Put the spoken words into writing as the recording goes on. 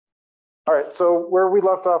All right, so where we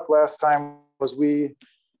left off last time was we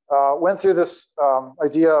went through this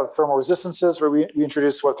idea of thermal resistances, where we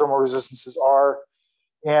introduced what thermal resistances are,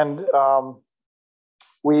 and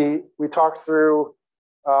we talked through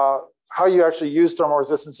how you actually use thermal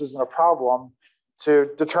resistances in a problem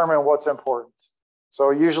to determine what's important.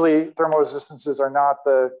 So usually thermal resistances are not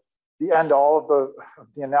the end all of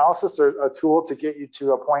the analysis. They're a tool to get you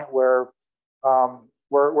to a point where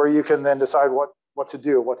you can then decide what to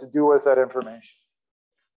do with that information.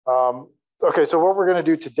 Okay, so what we're going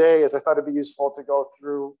to do today is I thought it'd be useful to go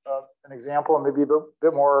through an example and maybe a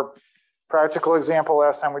bit more practical example.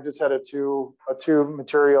 Last time we just had a two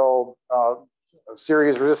material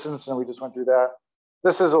series resistance, and we just went through that.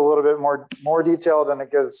 This is a little bit more detailed, and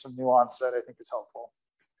it gives some nuance that I think is helpful.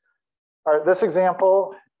 All right, this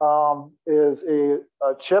example is a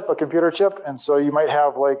chip, a computer chip, and so you might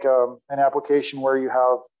have like an application where you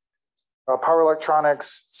have a power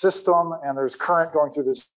electronics system, and there's current going through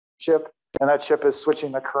this chip, and that chip is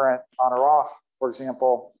switching the current on or off, for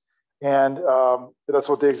example. And that's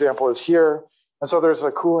what the example is here. And so there's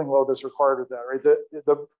a cooling load that's required with that, right?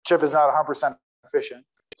 The chip is not 100% efficient.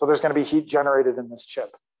 So there's going to be heat generated in this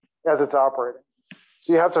chip as it's operating.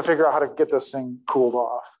 So you have to figure out how to get this thing cooled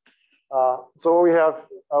off. So what we have,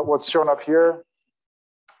 what's shown up here,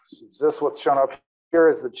 what's shown up here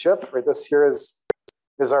is the chip, right? This here is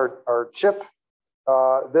our chip.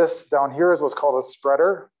 This down here is what's called a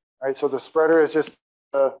spreader, right? So the spreader is just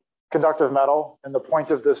a conductive metal, and the point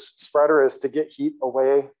of this spreader is to get heat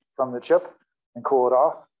away from the chip and cool it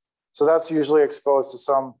off. So that's usually exposed to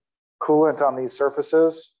some coolant on these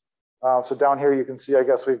surfaces. So down here you can see, I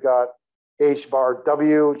guess we've got H bar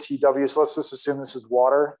W, TW. So let's just assume this is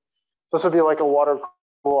water. This would be like a water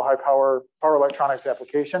cool high power electronics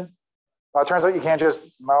application. It turns out you can't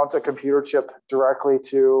just mount a computer chip directly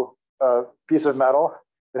to a piece of metal.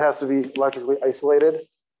 It has to be electrically isolated.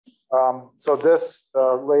 So this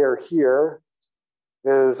layer here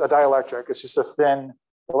is a dielectric. It's just a thin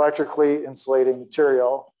electrically insulating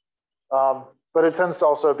material, but it tends to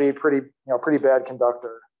also be pretty bad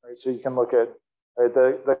conductor. Right? So you can look at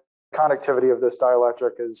the conductivity of this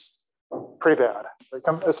dielectric is pretty bad,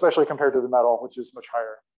 right? Especially compared to the metal, which is much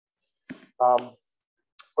higher.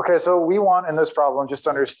 Okay, so we want in this problem just to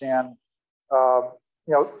understand,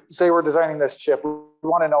 say we're designing this chip. We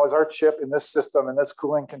want to know, is our chip in this system, in this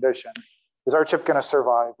cooling condition, is our chip going to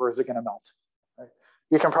survive or is it going to melt? Right?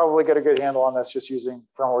 You can probably get a good handle on this just using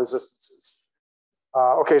thermal resistances.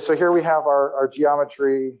 Okay, so here we have our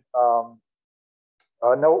geometry.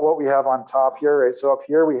 Note what we have on top here, right? So up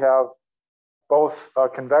here we have both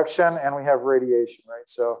convection and we have radiation, right?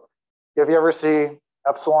 So if you ever see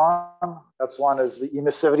epsilon is the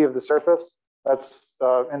emissivity of the surface. That's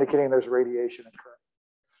indicating there's radiation occurring.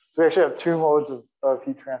 So we actually have two modes of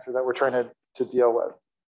heat transfer that we're trying to deal with.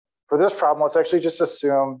 For this problem, let's actually just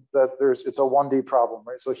assume that it's a 1D problem,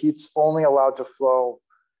 right? So heat's only allowed to flow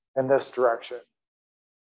in this direction.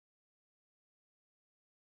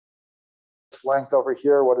 This length over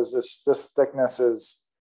here, what is this? This thickness is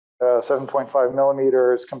 7.5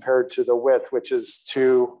 millimeters compared to the width, which is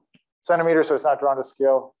 2 centimeters, so it's not drawn to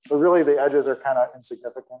scale. So really the edges are kind of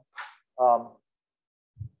insignificant. So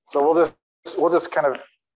we'll just kind of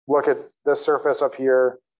look at this surface up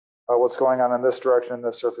here, what's going on in this direction, and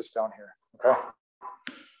this surface down here, okay?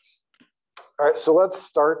 All right, so let's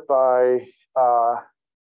start by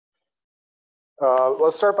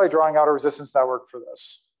drawing out a resistance network for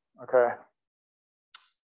this, okay?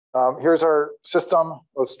 Here's our system.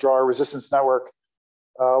 Let's draw a resistance network.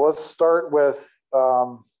 Let's start with,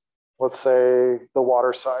 let's say the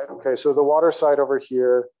water side. Okay, so the water side over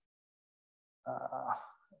here,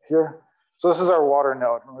 here. So this is our water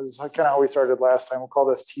node. This is kind of how we started last time. We'll call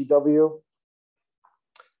this TW.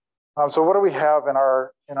 So what do we have in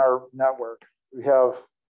our network? We have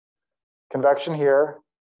convection here,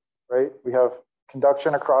 right? We have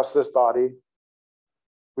conduction across this body.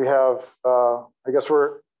 We have, I guess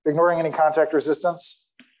we're ignoring any contact resistance.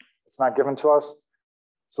 It's not given to us.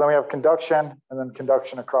 So then we have conduction and then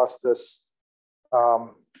conduction across this,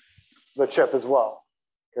 the chip as well.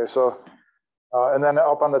 Okay, so, and then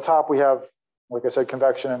up on the top, we have, like I said,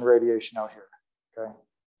 convection and radiation out here, okay?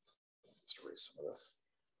 Just erase some of this.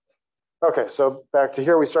 Okay, so back to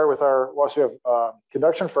here, we start with our, well, so we have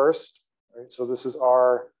conduction first, right? So this is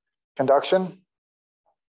our conduction,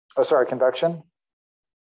 convection,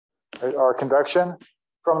 right? Our convection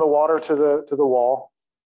from the water to the wall.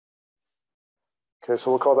 Okay,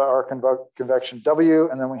 so we'll call that our convection W,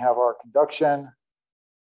 and then we have our conduction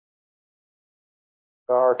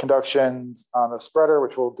on the spreader,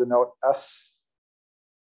 which will denote S.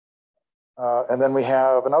 And then we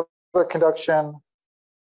have another conduction,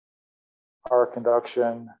 R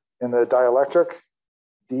conduction in the dielectric,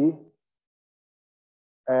 D,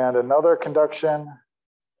 and another conduction,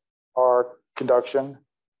 R conduction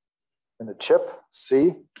in the chip,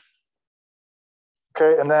 C.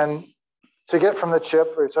 Okay, and then to get from the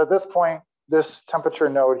chip, right, so at this point, this temperature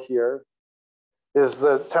node here is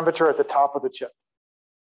the temperature at the top of the chip.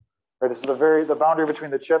 Right, it's the boundary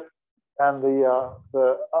between the chip and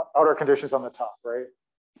the outer conditions on the top, right?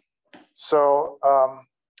 So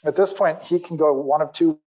at this point, he can go one of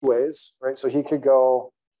two ways, right? So he could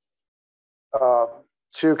go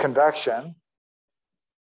to convection,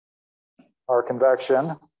 or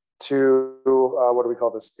convection to, what do we call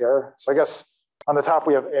this, air? So I guess on the top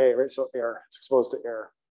we have A, right? So air, it's exposed to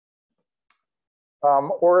air.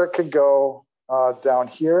 Or it could go down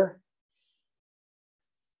here,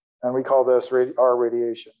 and we call this R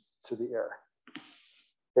radiation to the air.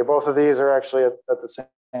 Okay, both of these are actually at the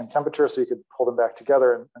same temperature, so you could pull them back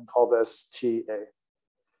together and call this TA.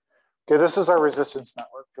 Okay, this is our resistance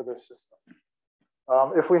network for this system.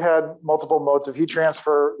 If we had multiple modes of heat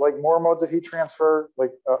transfer, like more modes of heat transfer,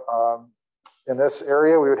 like in this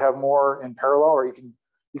area, we would have more in parallel, or you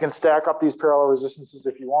can stack up these parallel resistances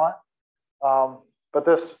if you want. But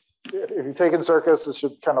this, if you've taken circuits, this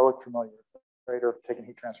should kind of look familiar, right? Or taken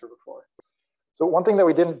heat transfer before. So one thing that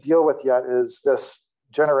we didn't deal with yet is this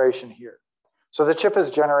generation here. So the chip is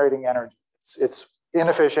generating energy. It's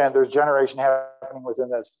inefficient. There's generation happening within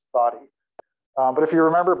this body. But if you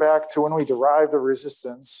remember back to when we derived the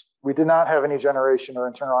resistance, we did not have any generation or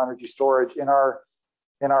internal energy storage in our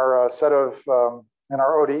set of in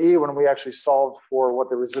our ODE when we actually solved for what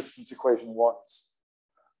the resistance equation was.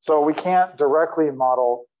 So we can't directly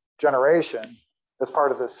model generation as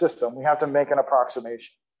part of this system. We have to make an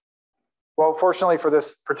approximation. Well, fortunately for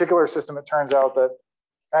this particular system, it turns out that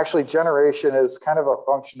actually generation is kind of a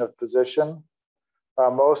function of position.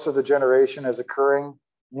 Most of the generation is occurring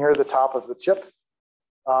near the top of the chip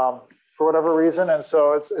for whatever reason. And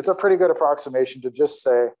so it's a pretty good approximation to just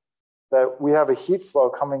say that we have a heat flow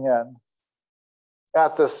coming in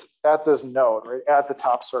at this node, right, at the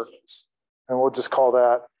top surface. And we'll just call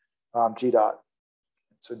that G dot.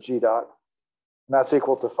 So G dot, and that's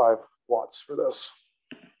equal to 5 watts for this.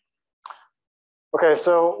 Okay,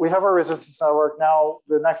 so we have our resistance network. Now,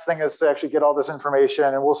 the next thing is to actually get all this information,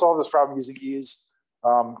 and we'll solve this problem using ease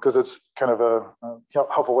because it's kind of a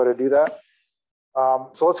helpful way to do that.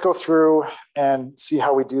 So let's go through and see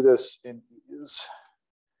how we do this in ease.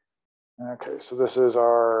 Okay, so this is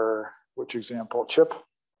our, which example, chip? I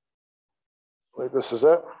believe this is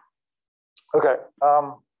it. Okay,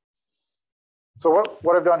 so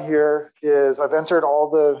what I've done here is I've entered all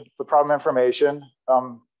the problem information.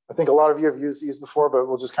 I think a lot of you have used these before, but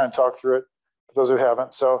we'll just kind of talk through it for those who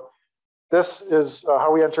haven't. So this is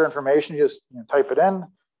how we enter information. You just type it in.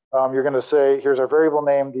 You're going to say, here's our variable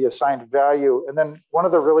name, the assigned value. And then one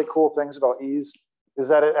of the really cool things about ease is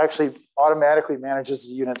that it actually automatically manages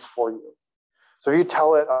the units for you. So if you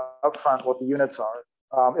tell it up front what the units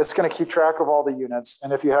are, it's going to keep track of all the units.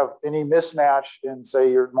 And if you have any mismatch in,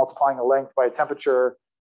 say, you're multiplying a length by a temperature,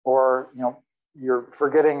 or you're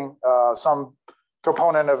forgetting some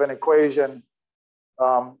component of an equation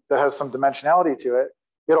that has some dimensionality to it,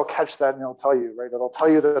 it'll catch that and it'll tell you, right? It'll tell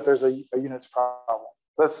you that there's a units problem.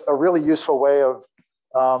 That's a really useful way of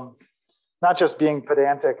not just being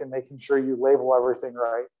pedantic and making sure you label everything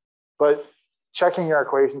right, but checking your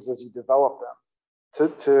equations as you develop them.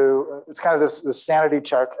 It's kind of this sanity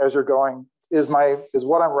check as you're going. Is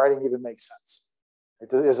what I'm writing even make sense?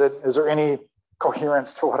 Is there any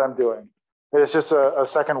coherence to what I'm doing? It's just a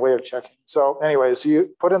second way of checking. So anyway, so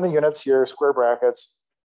you put in the units here, square brackets,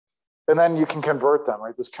 and then you can convert them,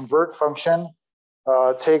 right? This convert function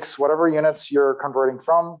takes whatever units you're converting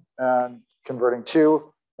from and converting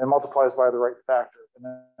to and multiplies by the right factor, and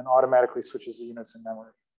then automatically switches the units in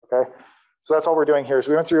memory, okay? So that's all we're doing here. So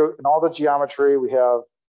we went through in all the geometry. We have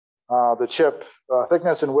the chip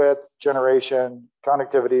thickness and width, generation,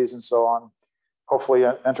 conductivities, and so on. Hopefully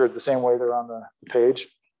entered the same way they're on the page.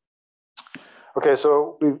 Okay,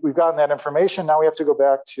 so we've gotten that information. Now we have to go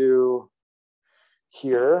back to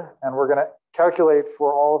here, and we're going to calculate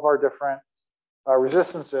for all of our different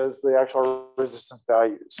resistances the actual resistance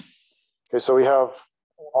values. Okay, so we have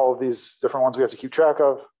all of these different ones we have to keep track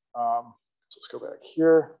of. So let's go back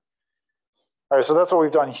here. All right, so that's what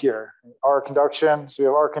we've done here. Our conduction, so we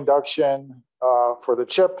have our conduction for the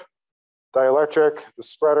chip, dielectric, the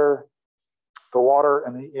spreader, the water,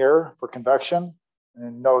 and the air for convection.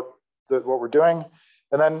 And note that what we're doing.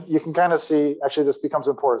 And then you can kind of see, actually this becomes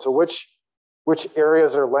important. So which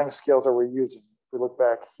areas or length scales are we using? If we look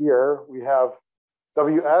back here, we have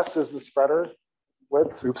WS is the spreader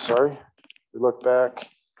width. Oops, sorry. We look back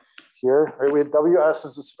here. Right? We had WS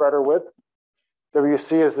is the spreader width.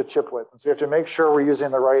 WC is the chip width. And so we have to make sure we're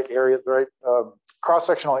using the right area, the right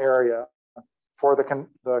cross-sectional area for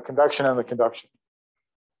the convection and the conduction.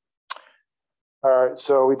 All right,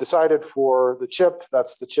 so we decided for the chip,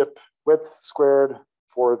 that's the chip width squared.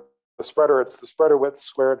 For the spreader, it's the spreader width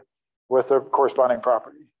squared with a corresponding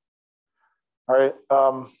property. All right,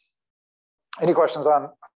 any questions on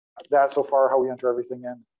that so far, how we enter everything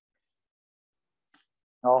in?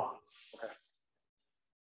 No? Okay.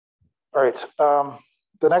 All right,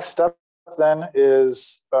 the next step then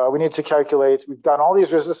is we need to calculate, we've got all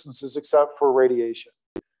these resistances except for radiation,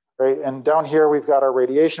 right? And down here, we've got our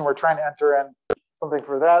radiation. We're trying to enter in something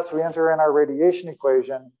for that. So we enter in our radiation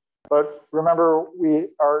equation. But remember, we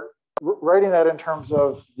are writing that in terms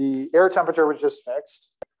of the air temperature, which is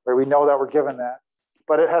fixed, right? We know that we're given that.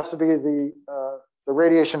 But it has to be the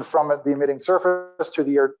radiation from the emitting surface to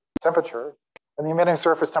the air temperature. And the emitting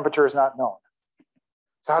surface temperature is not known.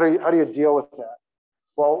 So how do you deal with that?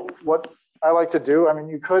 Well, what I like to do, I mean,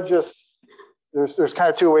 you could just, there's kind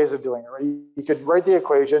of two ways of doing it, right? You could write the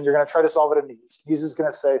equation. You're going to try to solve it in ease. Ease is going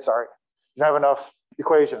to say, sorry, you don't have enough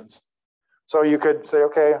equations. So you could say,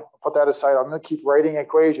 okay, I'll put that aside. I'm going to keep writing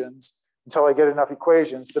equations until I get enough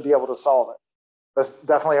equations to be able to solve it. That's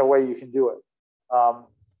definitely a way you can do it.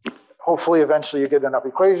 Hopefully, eventually you get enough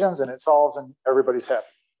equations and it solves and everybody's happy,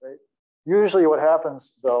 right? Usually what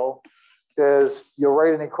happens, though, is you'll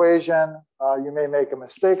write an equation. You may make a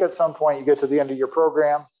mistake at some point. You get to the end of your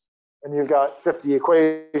program and you've got 50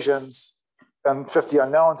 equations and 50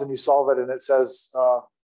 unknowns, and you solve it and it says,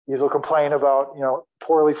 you'll complain about,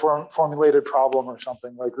 poorly formulated problem or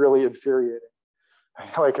something, like really infuriating.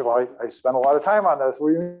 Like, well, I spent a lot of time on this. What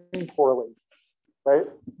do you mean poorly, right?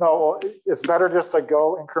 No, well, it's better just to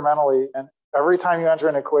go incrementally, and every time you enter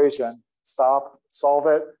an equation, stop, solve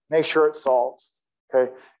it, make sure it solves,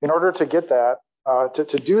 okay? In order to get that,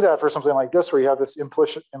 to do that for something like this, where you have this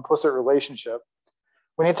implicit relationship,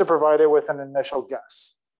 we need to provide it with an initial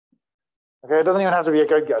guess. Okay, it doesn't even have to be a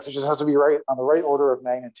good guess. It just has to be right on the right order of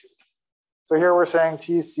magnitude. So here we're saying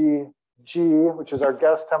TCG, which is our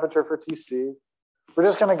guess temperature for TC. We're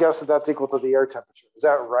just going to guess that that's equal to the air temperature. Is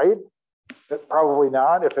that right? Probably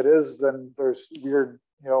not. If it is, then there's weird,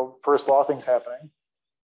 first law things happening.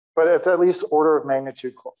 But it's at least order of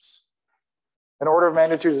magnitude close. An order of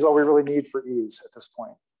magnitude is all we really need for ease at this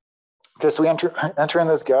point. Okay, so we enter in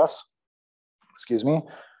this guess, excuse me,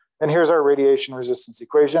 and here's our radiation resistance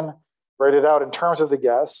equation. Write it out in terms of the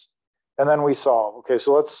guess, and then we solve. Okay,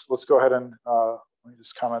 so let's go ahead and let me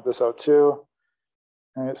just comment this out too.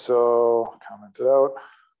 All right, so comment it out.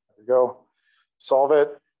 There we go. Solve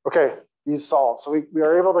it. Okay, these solve. So we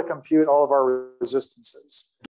are able to compute all of our resistances.